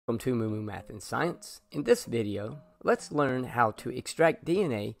Welcome to MooMooMath and Science. In this video, let's learn how to extract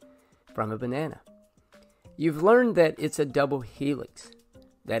DNA from a banana. You've learned that it's a double helix,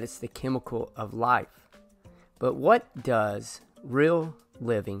 that it's the chemical of life. But what does real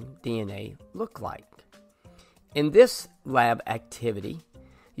living DNA look like? In this lab activity,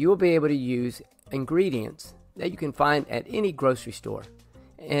 you will be able to use ingredients that you can find at any grocery store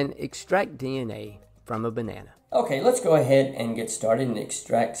and extract DNA from a banana. Okay, let's go ahead and get started and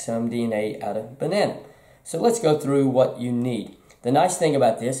extract some DNA out of banana. So let's go through what you need. The nice thing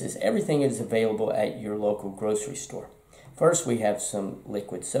about this is everything is available at your local grocery store. First, we have some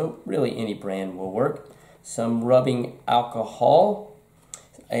liquid soap, really any brand will work, some rubbing alcohol,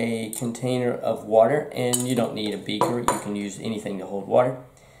 a container of water, and you don't need a beaker, you can use anything to hold water.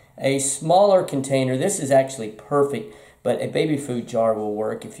 A smaller container, this is actually perfect, but a baby food jar will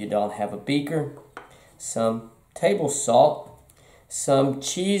work if you don't have a beaker. Some table salt, some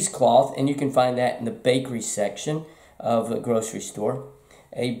cheesecloth, and you can find that in the bakery section of the grocery store,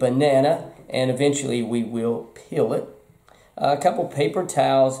 a banana, and eventually we will peel it, a couple paper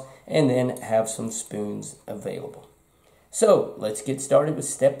towels, and then have some spoons available. So let's get started with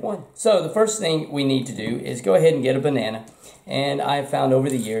step one. So the first thing we need to do is go ahead and get a banana, and I've found over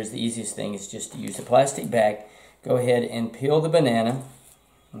the years the easiest thing is just to use a plastic bag. Go ahead and peel the banana,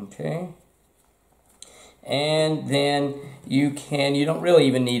 okay? And then you don't really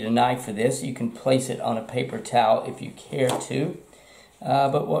even need a knife for this. You can place it on a paper towel if you care to.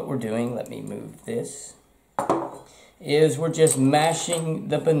 But what we're doing, let me move this, is we're just mashing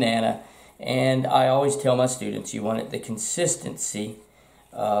the banana. And I always tell my students you want it the consistency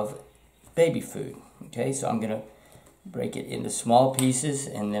of baby food. Okay, so I'm going to break it into small pieces,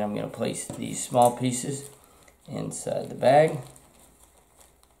 and then I'm going to place these small pieces inside the bag.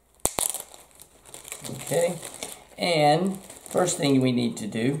 Okay, and first thing we need to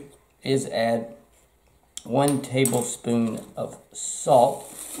do is add 1 tablespoon of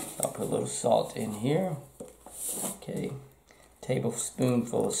salt. I'll put a little salt in here. Okay,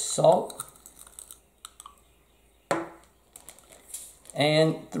 tablespoonful of salt.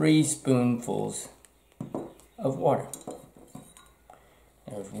 And 3 spoonfuls of water.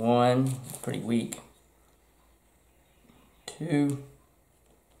 There's 1, pretty weak. 2.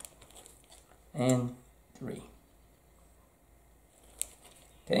 And 3.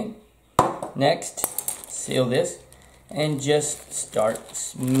 Okay, next, seal this and just start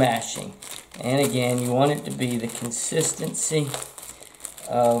smashing. And again, you want it to be the consistency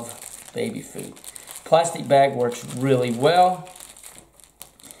of baby food. Plastic bag works really well.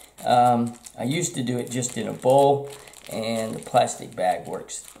 I used to do it just in a bowl, and the plastic bag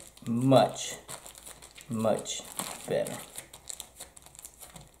works much, much better.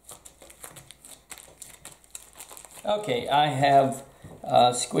 Okay, I have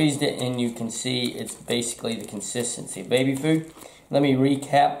squeezed it, and you can see it's basically the consistency of baby food. Let me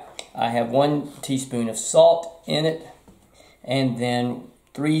recap. I have 1 teaspoon of salt in it, and then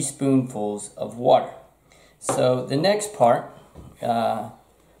 3 spoonfuls of water. So the next part,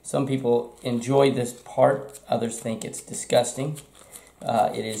 some people enjoy this part, others think it's disgusting.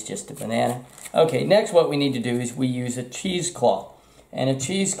 It is just a banana. Okay, next what we need to do is we use a cheesecloth. And a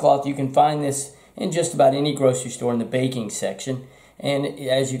cheesecloth, you can find this in just about any grocery store in the baking section, and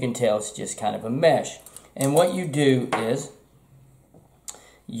as you can tell, it's just kind of a mesh. And what you do is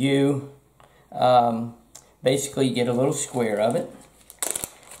you basically get a little square of it.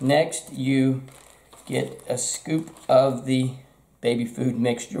 Next, you get a scoop of the baby food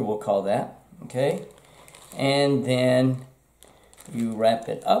mixture, we'll call that, okay? And then you wrap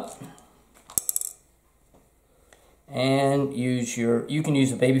it up and you can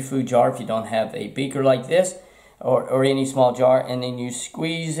use a baby food jar if you don't have a beaker like this, or any small jar, and then you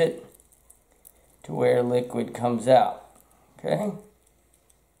squeeze it to where liquid comes out, okay?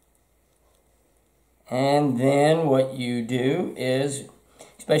 And then what you do is,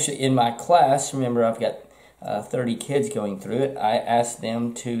 especially in my class, remember I've got 30 kids going through it, I ask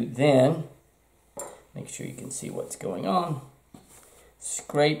them to then, make sure you can see what's going on,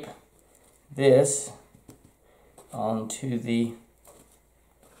 scrape this onto the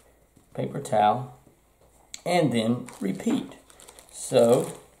paper towel, and then repeat.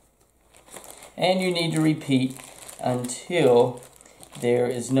 So, and you need to repeat until there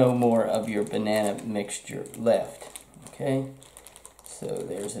is no more of your banana mixture left. Okay, so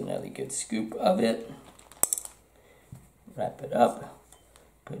there's another good scoop of it. Wrap it up,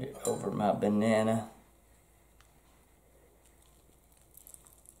 put it over my banana.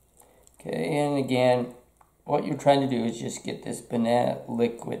 Okay, and again, what you're trying to do is just get this banana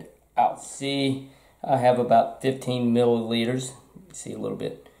liquid out. See, I have about 15 milliliters. See a little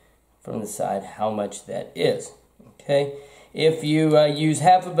bit from the side how much that is. Okay, if you use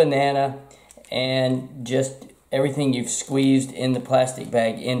half a banana and just everything you've squeezed in the plastic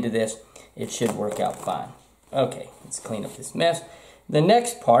bag into this, it should work out fine. Okay, let's clean up this mess. The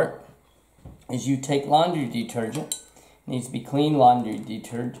next part is you take laundry detergent. It needs to be clean laundry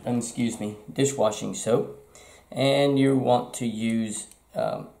detergent, dishwashing soap. And you want to use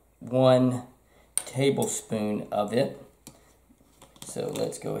 1 tablespoon of it. So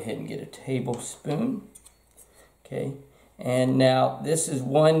let's go ahead and get a tablespoon. Okay, and now this is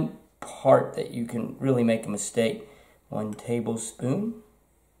one part that you can really make a mistake. 1 tablespoon.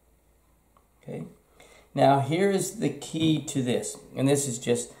 Okay, now here is the key to this, and this is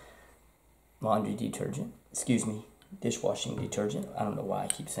just laundry detergent, dishwashing detergent. I don't know why I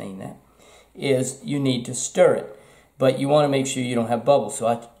keep saying that. Is you need to stir it, but you want to make sure you don't have bubbles. So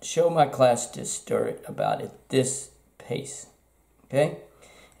I show my class to stir it about at this pace. Okay,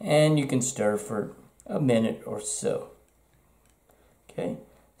 and you can stir for a minute or so. Okay,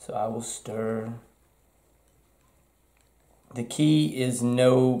 so I will stir. The key is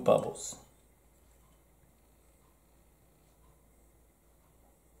no bubbles.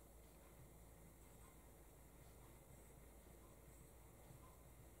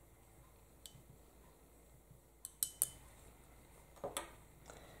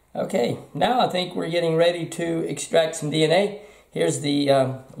 Okay, now I think we're getting ready to extract some DNA. Here's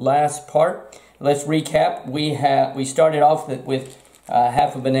the last part. Let's recap. We started off with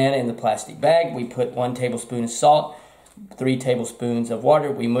half a banana in the plastic bag. We put 1 tablespoon of salt, 3 tablespoons of water.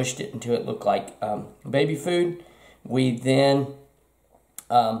 We mushed it until it looked like baby food. We then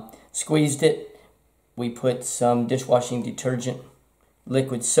squeezed it. We put some dishwashing detergent,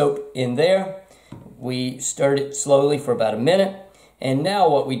 liquid soap in there. We stirred it slowly for about a minute. And now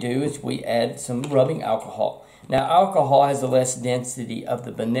what we do is we add some rubbing alcohol. Now alcohol has a less density of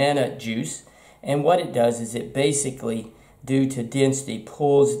the banana juice, and what it does is it basically, due to density,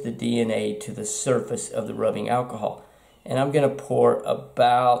 pulls the DNA to the surface of the rubbing alcohol. And I'm going to pour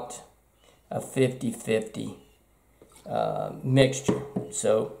about a 50-50 mixture.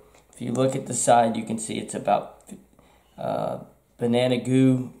 So if you look at the side, you can see it's about banana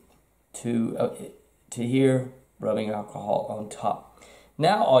goo to here, rubbing alcohol on top.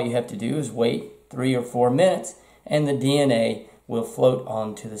 Now all you have to do is wait 3 or 4 minutes and the DNA will float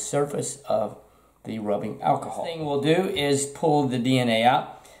onto the surface of the rubbing alcohol. The thing we'll do is pull the DNA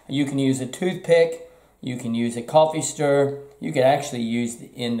out. You can use a toothpick, you can use a coffee stirrer, you could actually use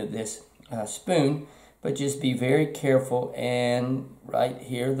the end of this spoon, but just be very careful. And right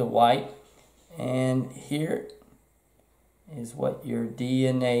here, the white, and here is what your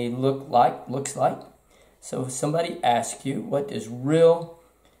DNA looks like. So if somebody asks you, what does real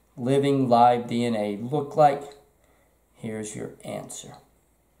living live DNA look like? Here's your answer.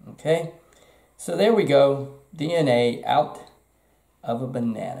 Okay, so there we go, DNA out of a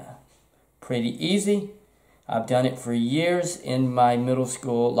banana. Pretty easy. I've done it for years in my middle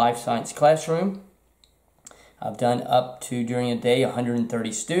school life science classroom. I've done up to, during a day,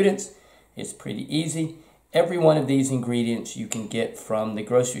 130 students. It's pretty easy. Every one of these ingredients you can get from the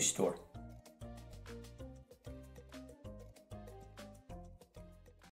grocery store.